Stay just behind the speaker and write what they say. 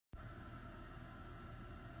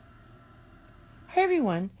Hi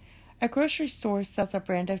everyone. A grocery store sells a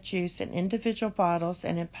brand of juice in individual bottles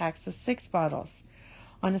and in packs of 6 bottles.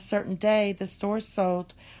 On a certain day, the store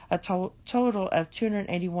sold a total of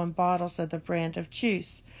 281 bottles of the brand of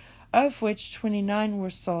juice, of which 29 were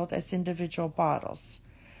sold as individual bottles.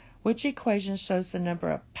 Which equation shows the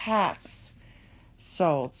number of packs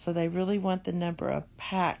sold? So they really want the number of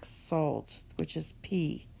packs sold, which is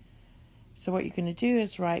P. So what you're going to do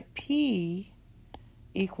is write P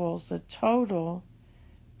equals the total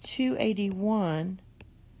 281,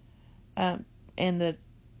 and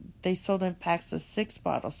they sold in packs of 6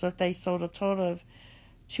 bottles. So if they sold a total of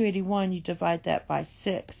 281, you divide that by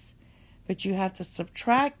 6. But you have to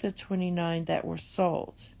subtract the 29 that were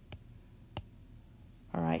sold.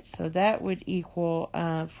 All right, so that would equal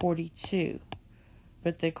 42.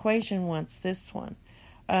 But the equation wants this one.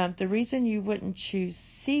 The reason you wouldn't choose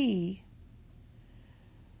C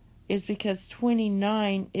is because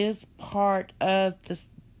 29 is part of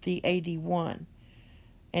the 81.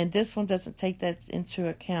 And this one doesn't take that into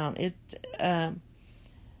account. It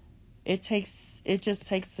just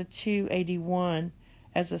takes the 281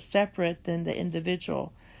 as a separate than the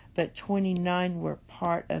individual, but 29 were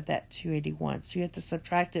part of that 281. So you have to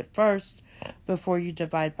subtract it first before you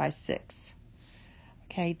divide by 6.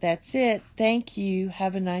 Okay, that's it. Thank you.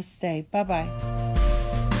 Have a nice day. Bye-bye.